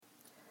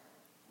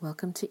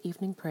Welcome to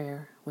Evening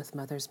Prayer with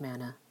Mother's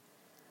Manna.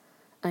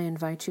 I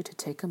invite you to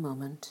take a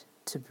moment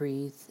to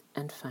breathe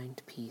and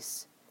find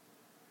peace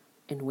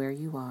in where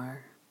you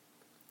are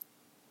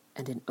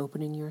and in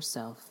opening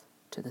yourself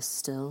to the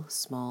still,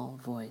 small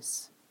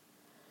voice.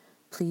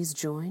 Please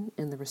join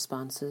in the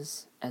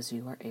responses as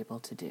you are able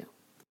to do.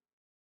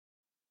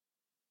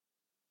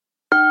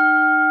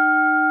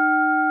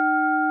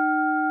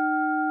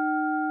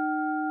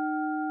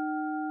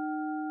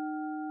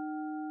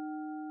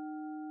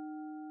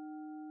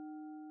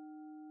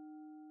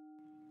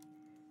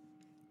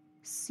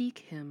 Seek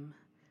him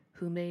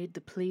who made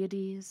the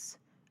Pleiades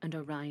and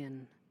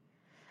Orion,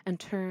 and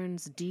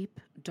turns deep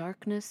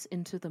darkness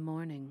into the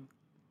morning,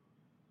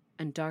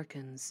 and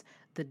darkens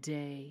the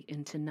day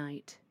into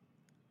night,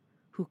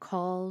 who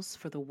calls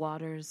for the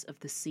waters of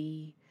the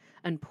sea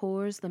and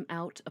pours them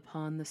out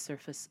upon the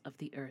surface of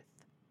the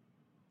earth.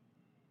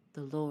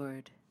 The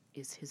Lord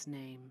is his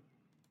name.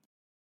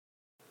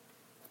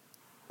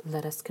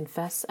 Let us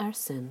confess our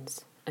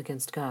sins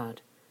against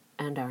God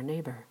and our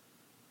neighbor.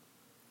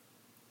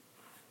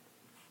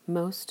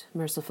 Most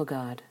merciful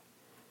God,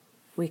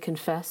 we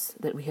confess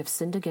that we have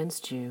sinned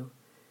against you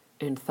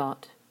in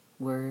thought,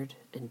 word,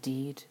 and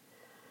deed,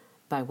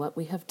 by what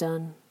we have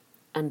done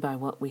and by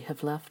what we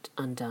have left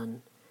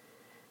undone.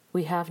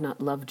 We have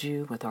not loved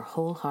you with our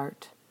whole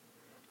heart.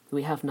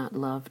 We have not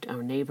loved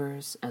our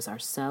neighbors as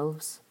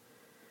ourselves.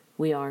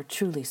 We are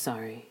truly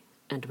sorry,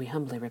 and we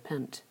humbly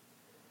repent.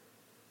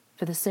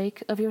 For the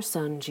sake of your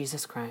Son,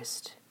 Jesus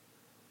Christ,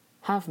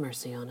 have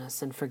mercy on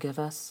us and forgive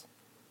us,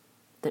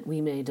 that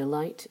we may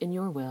delight in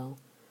your will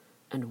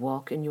and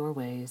walk in your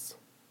ways,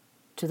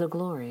 to the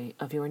glory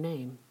of your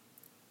name.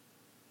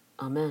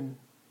 Amen.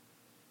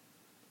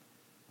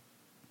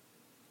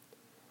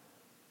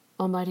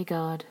 Almighty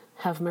God,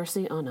 have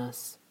mercy on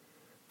us.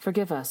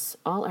 Forgive us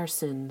all our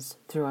sins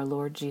through our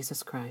Lord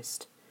Jesus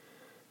Christ.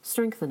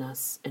 Strengthen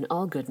us in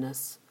all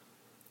goodness,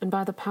 and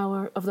by the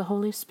power of the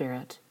Holy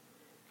Spirit,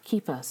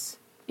 keep us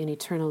in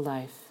eternal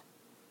life.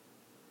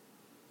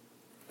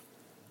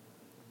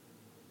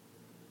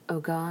 O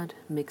God,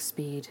 make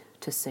speed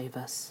to save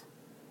us.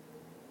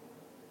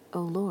 O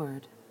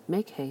Lord,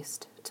 make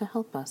haste to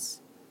help us.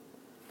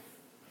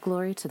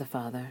 Glory to the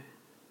Father,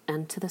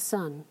 and to the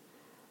Son,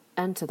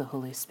 and to the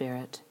Holy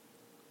Spirit,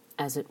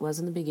 as it was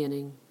in the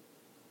beginning,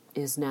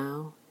 is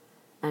now,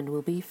 and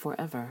will be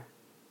forever.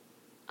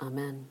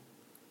 Amen.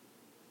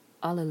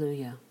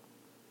 Alleluia.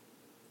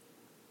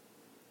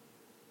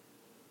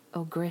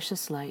 O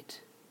gracious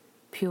light,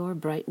 pure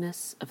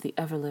brightness of the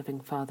ever-living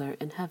Father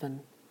in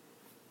heaven,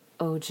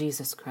 O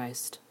Jesus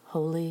Christ,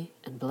 holy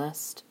and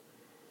blessed,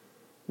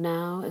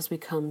 now as we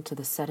come to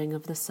the setting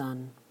of the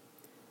sun,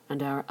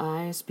 and our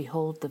eyes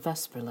behold the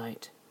vesper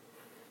light,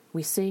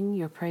 we sing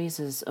your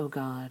praises, O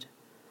God,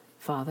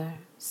 Father,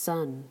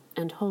 Son,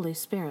 and Holy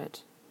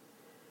Spirit.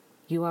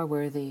 You are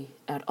worthy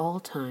at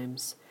all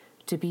times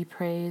to be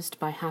praised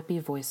by happy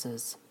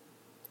voices,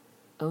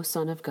 O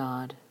Son of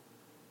God,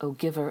 O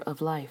Giver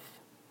of life,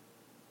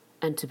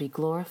 and to be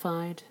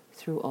glorified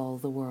through all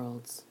the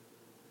worlds.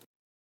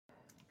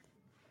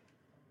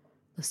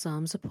 The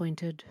Psalms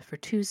appointed for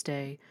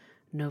Tuesday,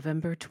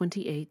 November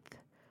 28th,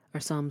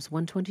 are Psalms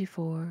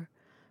 124,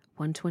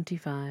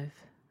 125,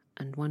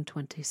 and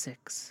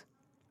 126.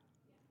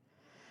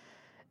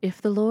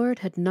 If the Lord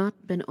had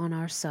not been on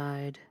our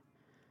side,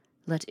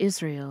 let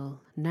Israel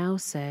now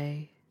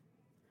say,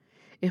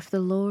 if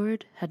the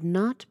Lord had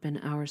not been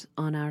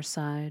on our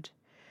side,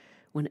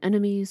 when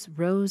enemies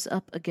rose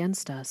up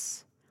against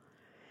us,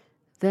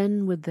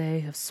 then would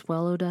they have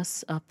swallowed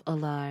us up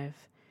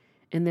alive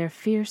in their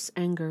fierce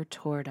anger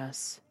toward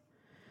us.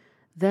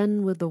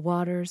 Then would the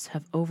waters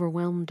have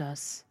overwhelmed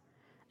us,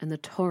 and the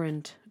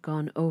torrent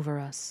gone over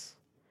us.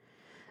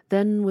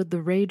 Then would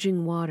the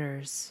raging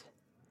waters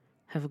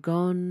have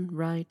gone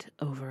right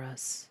over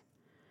us.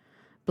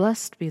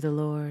 Blessed be the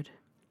Lord.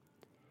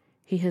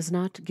 He has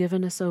not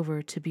given us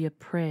over to be a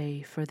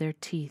prey for their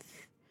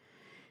teeth.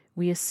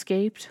 We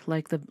escaped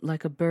like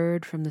a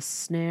bird from the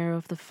snare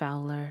of the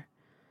fowler.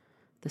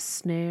 The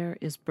snare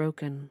is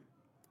broken,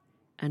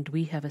 and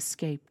we have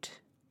escaped.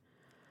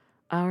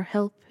 Our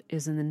help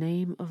is in the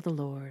name of the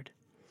Lord,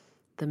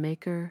 the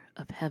maker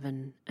of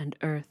heaven and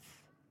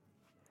earth.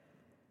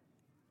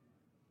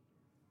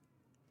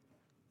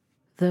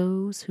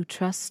 Those who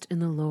trust in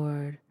the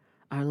Lord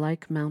are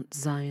like Mount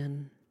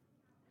Zion,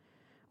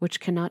 which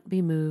cannot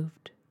be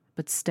moved,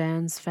 but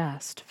stands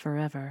fast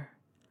forever.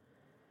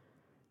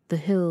 The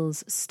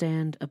hills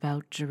stand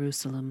about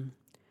Jerusalem.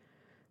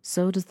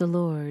 So does the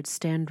Lord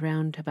stand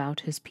round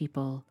about his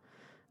people,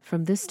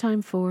 from this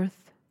time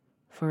forth,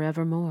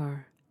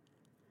 forevermore.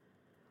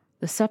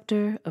 The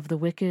scepter of the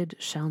wicked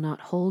shall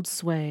not hold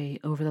sway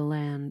over the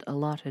land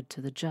allotted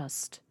to the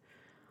just,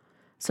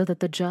 so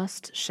that the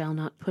just shall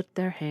not put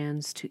their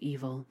hands to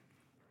evil.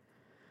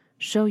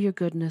 Show your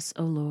goodness,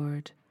 O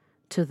Lord,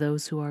 to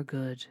those who are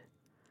good,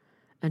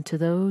 and to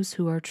those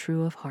who are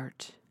true of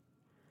heart.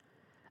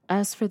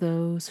 As for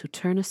those who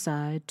turn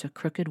aside to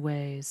crooked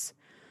ways,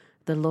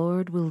 the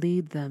Lord will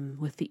lead them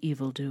with the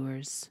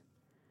evildoers.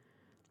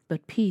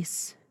 but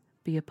peace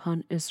be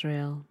upon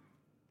Israel.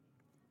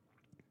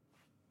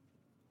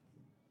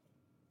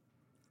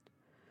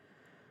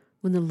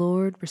 When the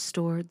Lord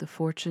restored the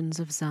fortunes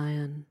of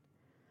Zion,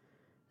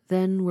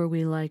 then were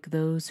we like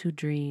those who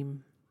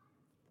dream.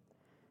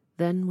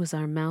 Then was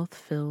our mouth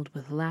filled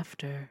with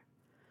laughter,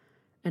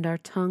 and our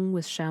tongue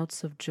with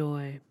shouts of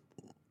joy.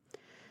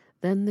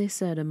 Then they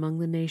said among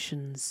the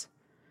nations,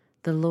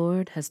 the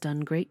Lord has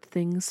done great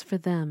things for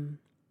them.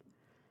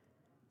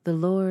 The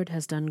Lord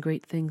has done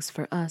great things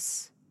for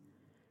us,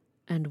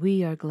 and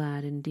we are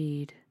glad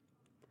indeed.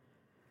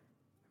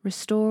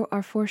 Restore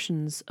our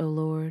fortunes, O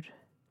Lord,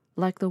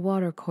 like the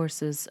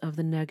watercourses of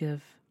the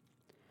Negev.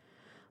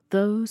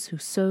 Those who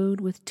sowed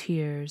with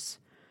tears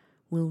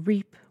will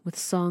reap with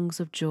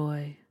songs of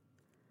joy.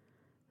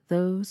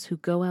 Those who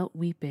go out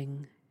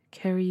weeping,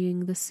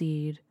 carrying the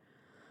seed,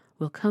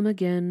 will come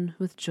again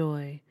with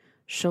joy,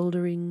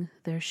 shouldering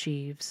their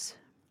sheaves.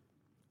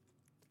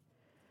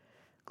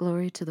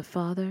 Glory to the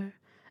Father,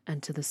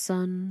 and to the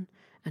Son,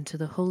 and to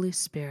the Holy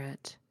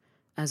Spirit,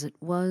 as it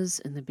was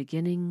in the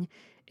beginning,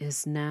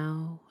 is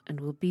now, and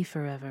will be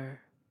forever.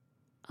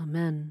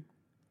 Amen.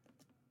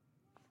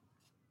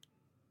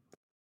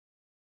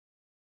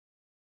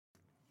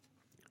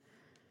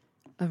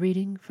 A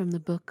reading from the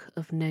book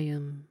of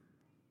Nahum.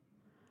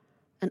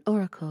 An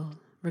oracle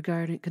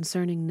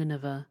concerning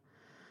Nineveh,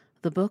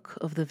 the book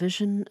of the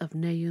vision of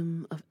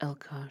Nahum of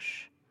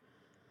Elkosh.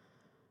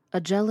 A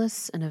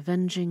jealous and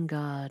avenging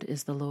God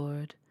is the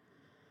Lord.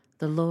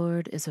 The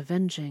Lord is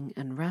avenging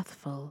and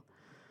wrathful.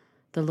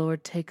 The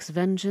Lord takes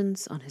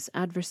vengeance on his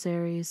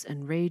adversaries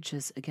and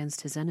rages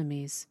against his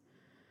enemies.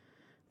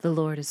 The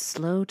Lord is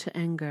slow to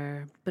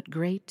anger, but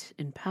great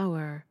in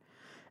power,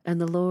 and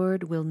the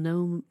Lord will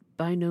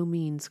by no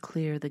means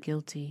clear the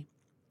guilty.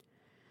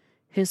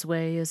 His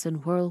way is in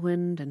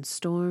whirlwind and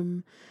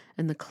storm,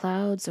 and the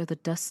clouds are the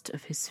dust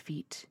of his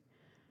feet.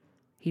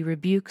 He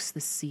rebukes the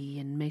sea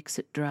and makes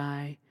it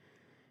dry,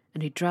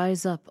 and he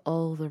dries up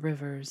all the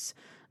rivers.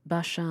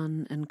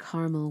 Bashan and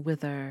Carmel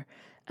wither,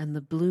 and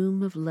the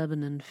bloom of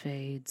Lebanon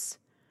fades.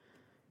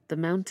 The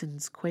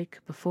mountains quake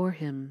before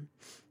him,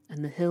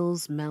 and the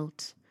hills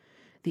melt.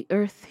 The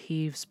earth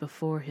heaves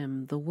before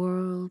him, the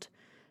world,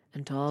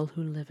 and all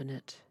who live in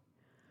it.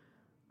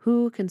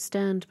 Who can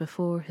stand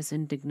before his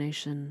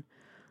indignation?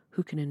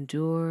 Who can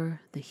endure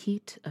the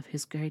heat of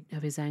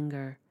his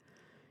anger?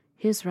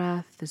 His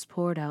wrath is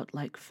poured out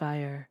like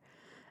fire,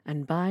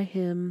 and by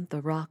him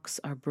the rocks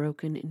are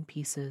broken in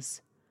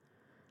pieces.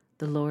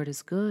 The Lord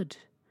is good,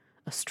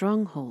 a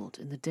stronghold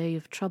in the day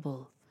of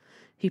trouble.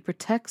 He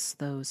protects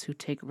those who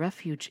take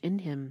refuge in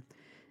him,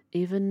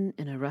 even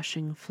in a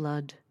rushing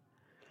flood.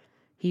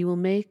 He will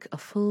make a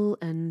full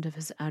end of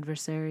his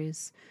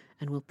adversaries,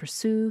 and will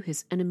pursue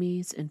his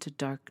enemies into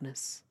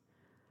darkness.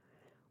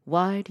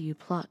 Why do you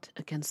plot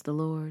against the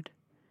Lord?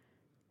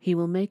 He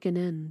will make an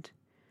end.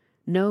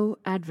 No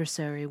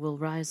adversary will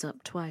rise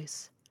up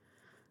twice.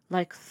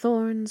 Like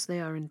thorns they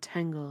are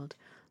entangled,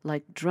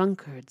 like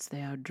drunkards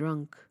they are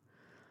drunk.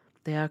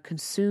 They are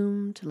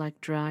consumed like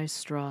dry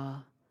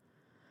straw.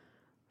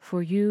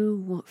 From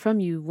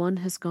you one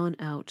has gone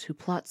out who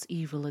plots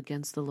evil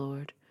against the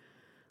Lord,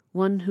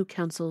 one who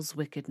counsels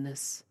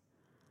wickedness.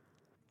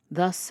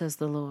 Thus says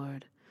the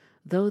Lord,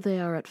 though they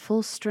are at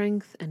full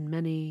strength and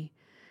many,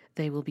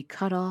 they will be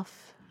cut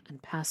off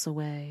and pass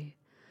away.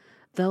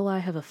 Though I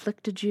have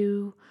afflicted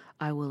you,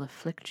 I will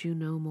afflict you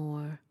no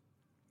more.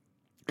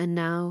 And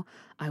now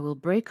I will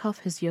break off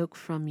his yoke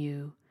from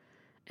you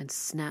and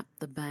snap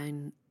the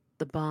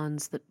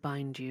bonds that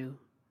bind you.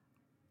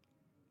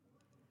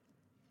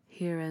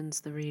 Here ends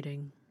the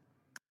reading.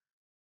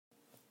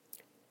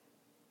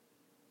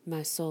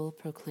 My soul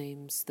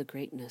proclaims the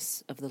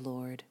greatness of the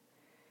Lord.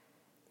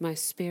 My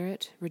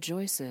spirit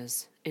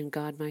rejoices in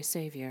God my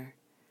Savior,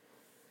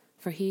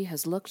 for he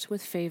has looked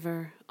with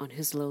favor on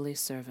his lowly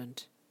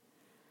servant.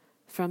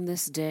 From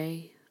this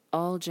day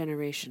all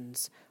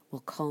generations will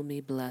call me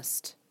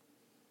blessed.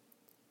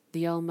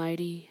 The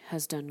Almighty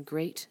has done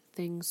great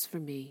things for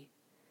me,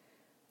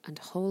 and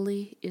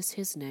holy is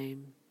his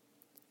name.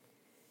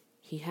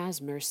 He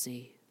has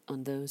mercy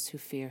on those who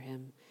fear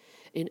him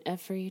in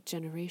every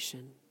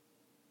generation.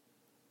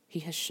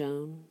 He has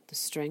shown the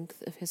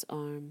strength of his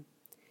arm.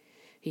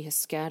 He has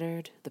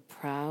scattered the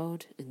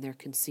proud in their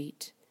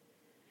conceit.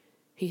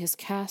 He has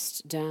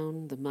cast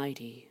down the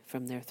mighty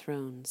from their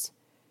thrones,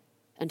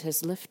 and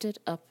has lifted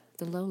up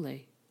the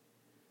lowly.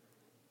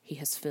 He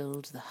has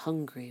filled the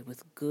hungry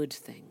with good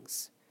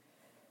things,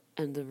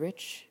 and the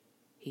rich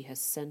he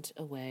has sent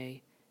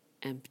away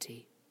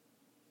empty.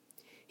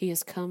 He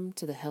has come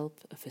to the help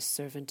of his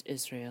servant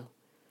Israel,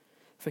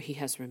 for he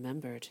has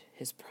remembered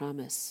his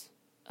promise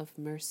of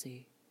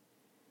mercy,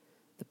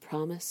 the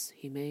promise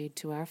he made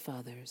to our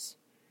fathers,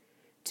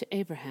 to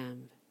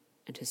Abraham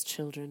and his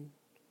children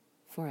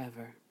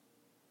forever.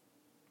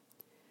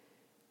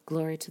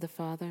 Glory to the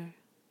Father,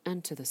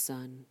 and to the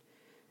Son,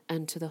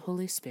 and to the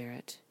Holy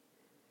Spirit,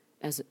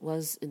 as it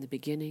was in the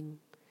beginning,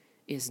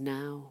 is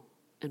now,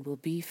 and will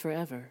be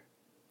forever.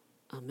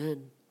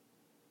 Amen.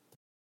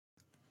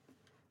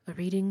 A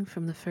reading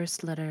from the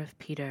first letter of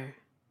Peter.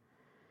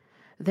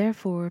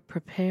 Therefore,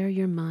 prepare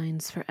your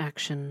minds for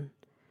action.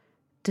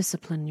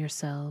 Discipline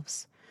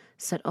yourselves.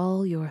 Set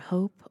all your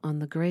hope on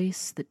the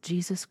grace that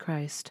Jesus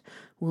Christ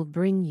will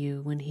bring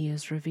you when he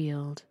is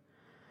revealed.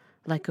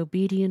 Like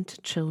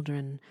obedient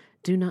children,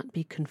 do not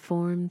be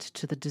conformed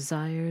to the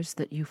desires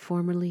that you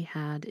formerly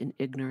had in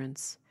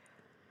ignorance.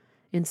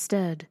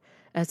 Instead,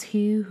 as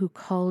he who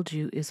called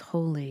you is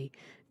holy,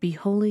 be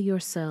holy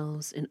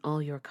yourselves in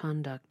all your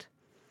conduct.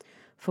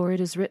 For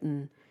it is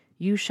written,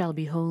 "You shall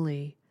be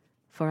holy,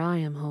 for I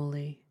am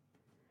holy."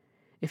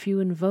 If you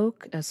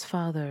invoke as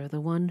Father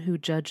the one who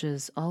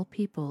judges all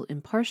people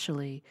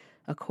impartially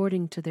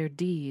according to their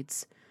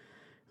deeds,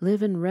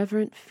 live in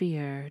reverent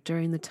fear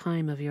during the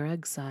time of your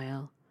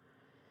exile.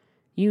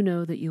 You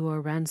know that you are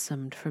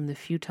ransomed from the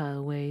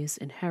futile ways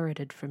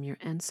inherited from your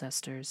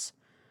ancestors,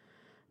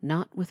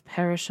 not with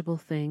perishable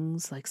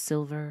things like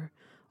silver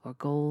or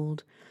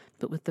gold,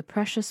 but with the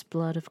precious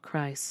blood of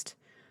Christ,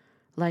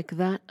 like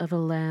that of a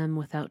lamb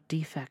without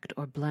defect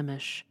or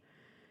blemish.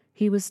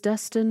 He was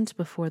destined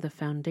before the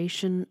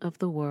foundation of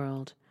the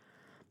world,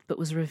 but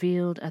was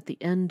revealed at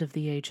the end of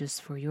the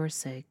ages for your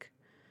sake.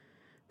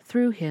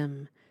 Through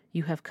him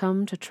you have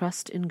come to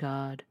trust in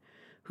God,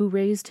 who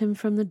raised him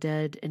from the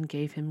dead and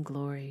gave him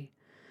glory,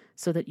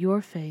 so that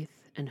your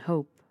faith and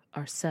hope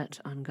are set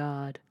on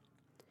God.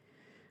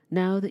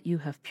 Now that you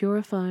have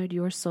purified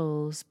your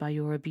souls by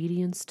your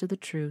obedience to the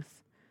truth,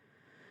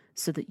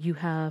 so that you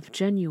have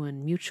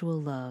genuine mutual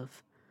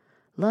love,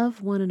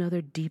 love one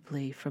another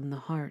deeply from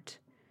the heart.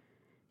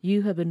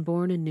 You have been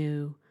born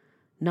anew,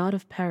 not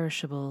of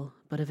perishable,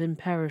 but of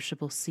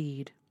imperishable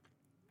seed,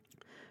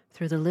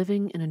 through the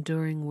living and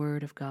enduring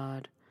word of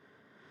God.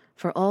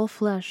 For all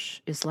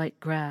flesh is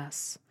like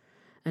grass,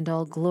 and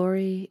all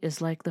glory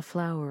is like the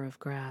flower of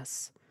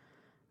grass.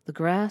 The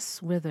grass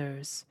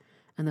withers,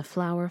 and the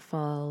flower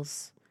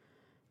falls,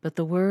 but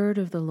the word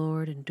of the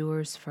Lord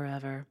endures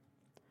forever.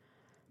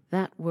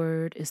 That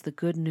word is the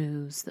good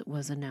news that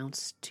was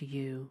announced to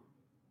you.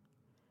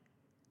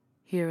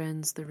 Here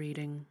ends the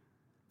reading.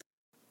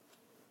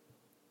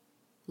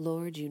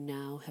 Lord, you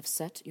now have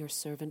set your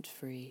servant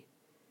free,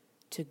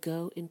 to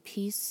go in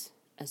peace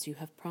as you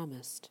have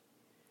promised.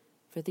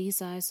 For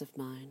these eyes of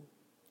mine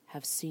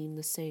have seen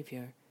the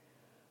Savior,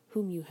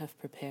 whom you have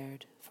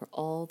prepared for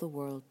all the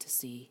world to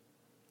see,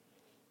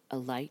 a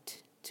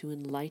light to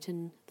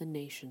enlighten the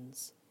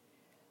nations,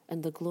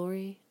 and the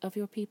glory of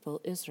your people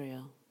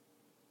Israel.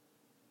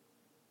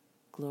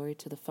 Glory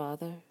to the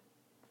Father,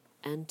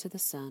 and to the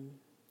Son,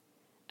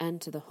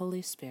 and to the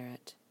Holy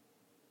Spirit,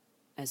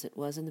 as it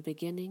was in the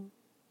beginning,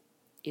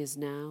 is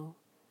now,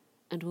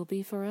 and will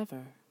be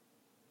forever.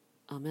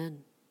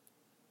 Amen.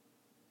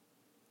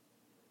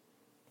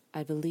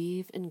 I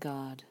believe in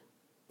God,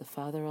 the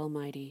Father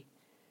Almighty,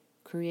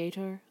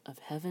 creator of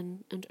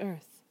heaven and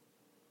earth.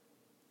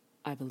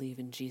 I believe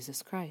in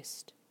Jesus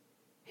Christ,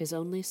 his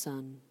only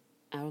Son,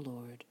 our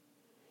Lord.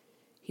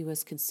 He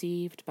was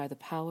conceived by the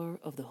power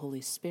of the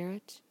Holy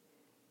Spirit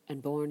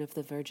and born of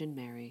the Virgin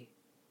Mary.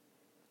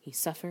 He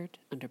suffered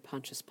under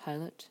Pontius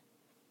Pilate,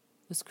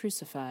 was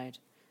crucified,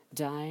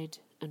 died,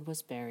 and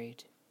was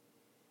buried.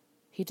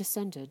 He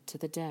descended to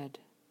the dead.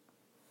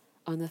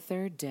 On the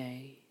third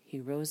day he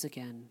rose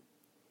again.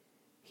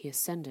 He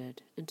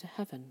ascended into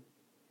heaven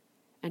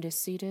and is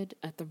seated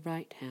at the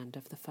right hand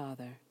of the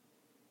Father.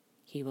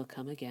 He will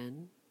come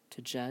again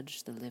to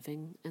judge the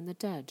living and the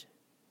dead.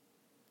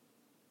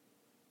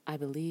 I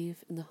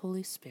believe in the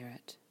Holy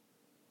Spirit,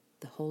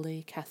 the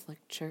Holy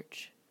Catholic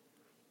Church,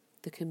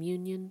 the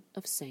communion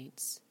of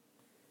saints,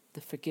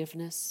 the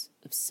forgiveness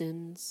of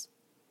sins,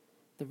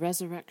 the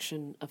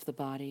resurrection of the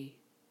body,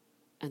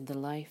 and the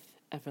life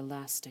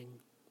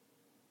everlasting.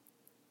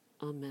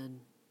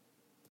 Amen.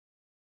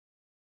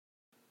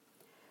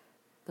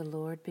 The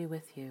Lord be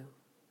with you.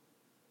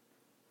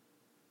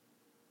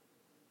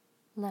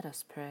 Let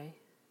us pray.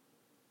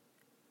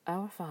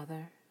 Our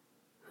Father,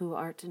 who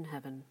art in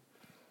heaven,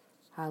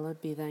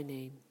 hallowed be thy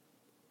name.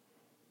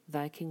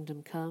 Thy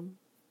kingdom come,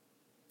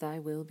 thy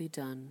will be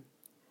done,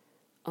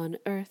 on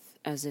earth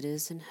as it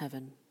is in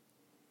heaven.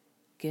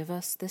 Give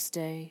us this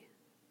day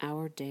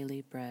our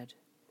daily bread,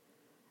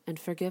 and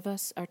forgive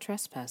us our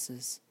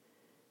trespasses,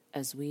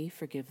 as we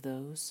forgive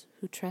those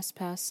who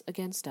trespass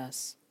against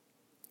us.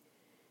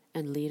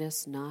 And lead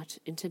us not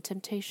into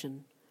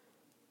temptation,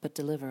 but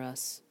deliver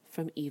us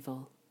from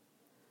evil.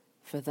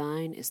 For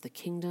thine is the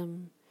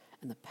kingdom,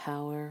 and the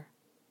power,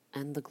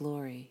 and the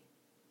glory,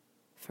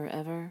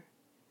 forever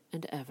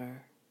and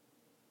ever.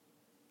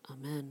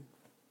 Amen.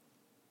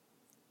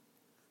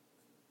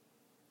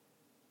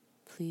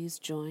 Please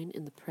join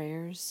in the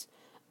prayers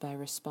by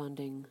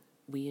responding,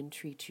 "We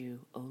entreat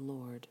you, O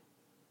Lord."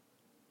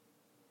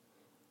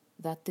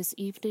 That this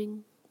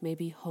evening may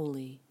be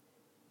holy,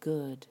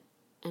 good,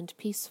 and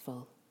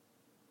peaceful.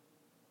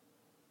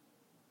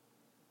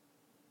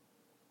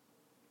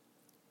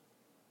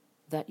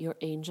 That your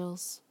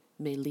angels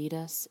may lead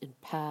us in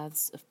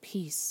paths of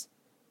peace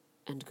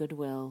and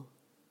goodwill.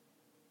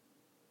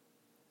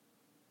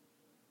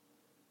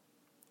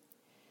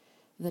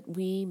 that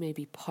we may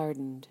be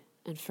pardoned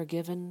and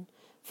forgiven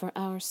for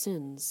our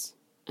sins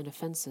and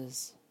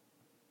offenses,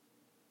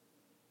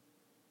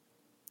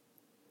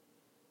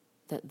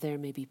 that there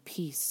may be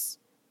peace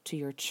to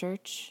your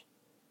church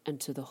and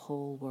to the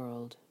whole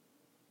world,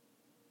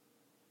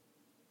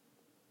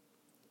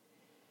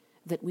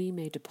 that we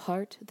may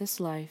depart this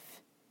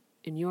life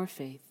in your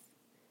faith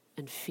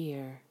and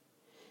fear,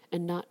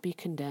 and not be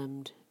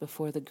condemned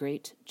before the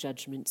great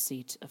judgment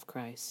seat of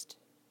Christ,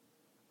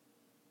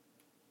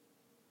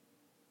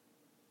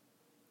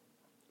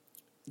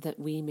 that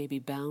we may be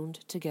bound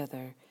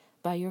together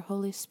by your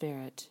Holy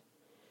Spirit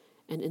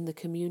and in the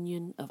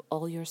communion of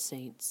all your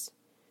saints,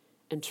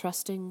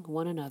 entrusting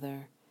one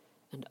another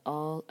and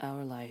all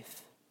our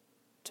life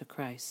to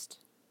Christ.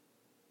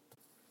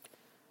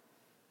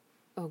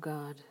 O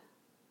God,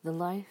 the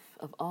life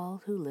of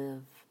all who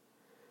live,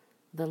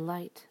 the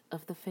light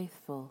of the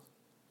faithful,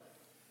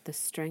 the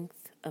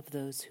strength of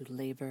those who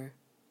labor,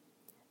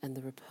 and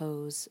the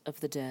repose of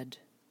the dead,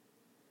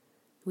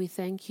 we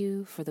thank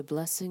you for the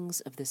blessings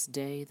of this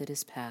day that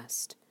is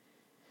past,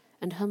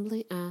 and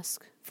humbly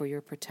ask for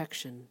your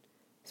protection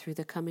through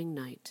the coming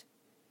night.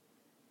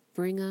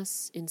 Bring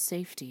us in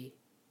safety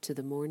to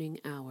the morning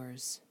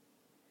hours.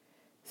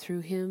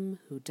 Through him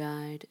who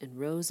died and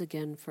rose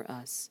again for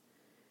us,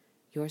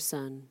 your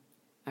Son,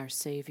 our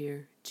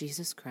Savior,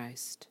 Jesus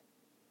Christ.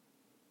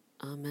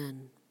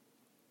 Amen.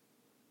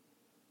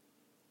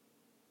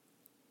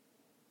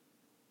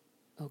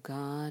 O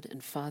God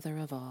and Father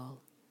of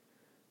all,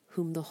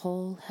 whom the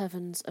whole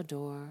heavens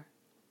adore,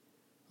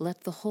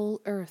 let the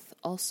whole earth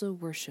also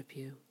worship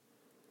you.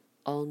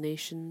 All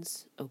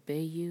nations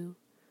obey you,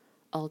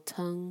 all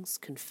tongues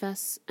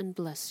confess and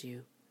bless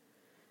you,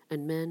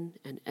 and men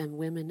and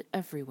women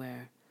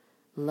everywhere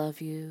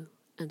love you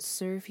and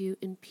serve you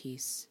in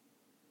peace.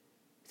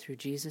 Through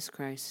Jesus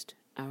Christ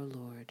our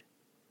Lord.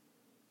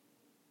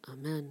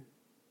 Amen.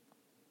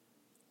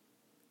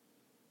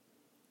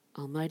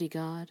 Almighty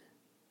God,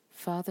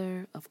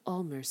 Father of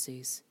all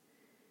mercies,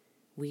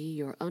 we,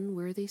 your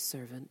unworthy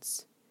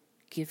servants,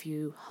 give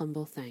you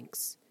humble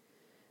thanks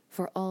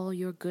for all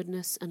your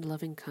goodness and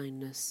loving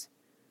kindness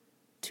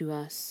to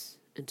us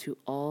and to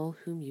all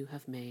whom you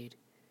have made.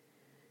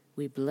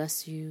 We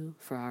bless you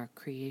for our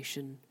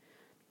creation,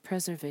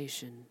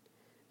 preservation,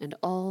 and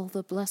all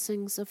the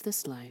blessings of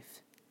this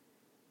life,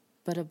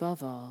 but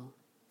above all,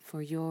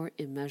 for your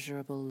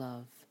immeasurable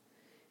love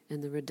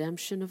and the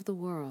redemption of the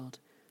world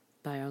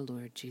by our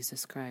Lord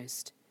Jesus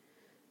Christ,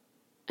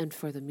 and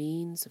for the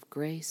means of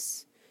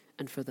grace,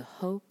 and for the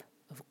hope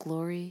of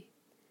glory.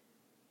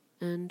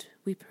 And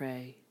we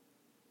pray,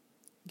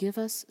 give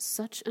us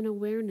such an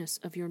awareness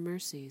of your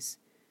mercies,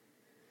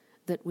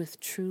 that with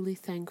truly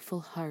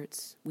thankful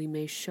hearts we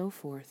may show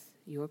forth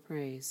your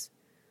praise,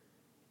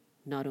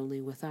 not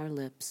only with our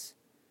lips,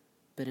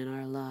 but in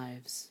our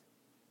lives,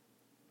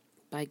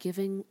 by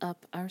giving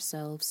up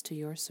ourselves to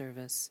your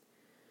service,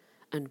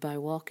 and by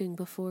walking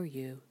before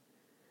you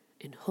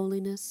in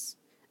holiness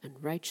and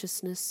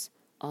righteousness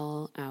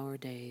all our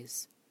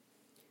days.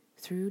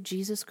 Through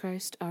Jesus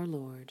Christ our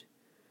Lord,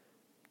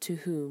 to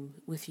whom,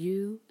 with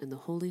you and the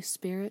Holy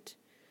Spirit,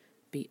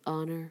 be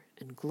honor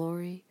and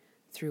glory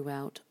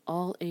throughout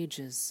all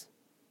ages.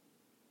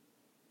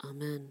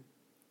 Amen.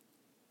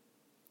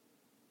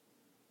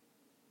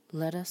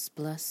 Let us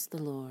bless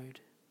the Lord.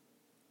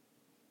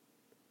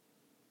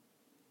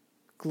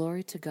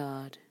 Glory to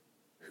God,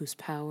 whose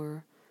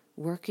power,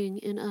 working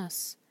in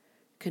us,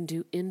 can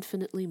do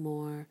infinitely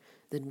more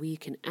than we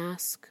can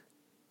ask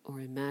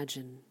or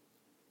imagine.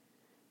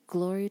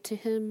 Glory to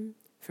him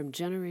from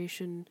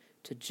generation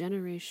to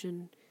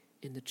generation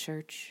in the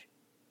Church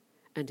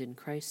and in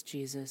Christ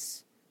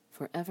Jesus,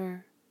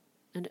 forever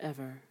and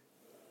ever.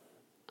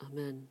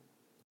 Amen.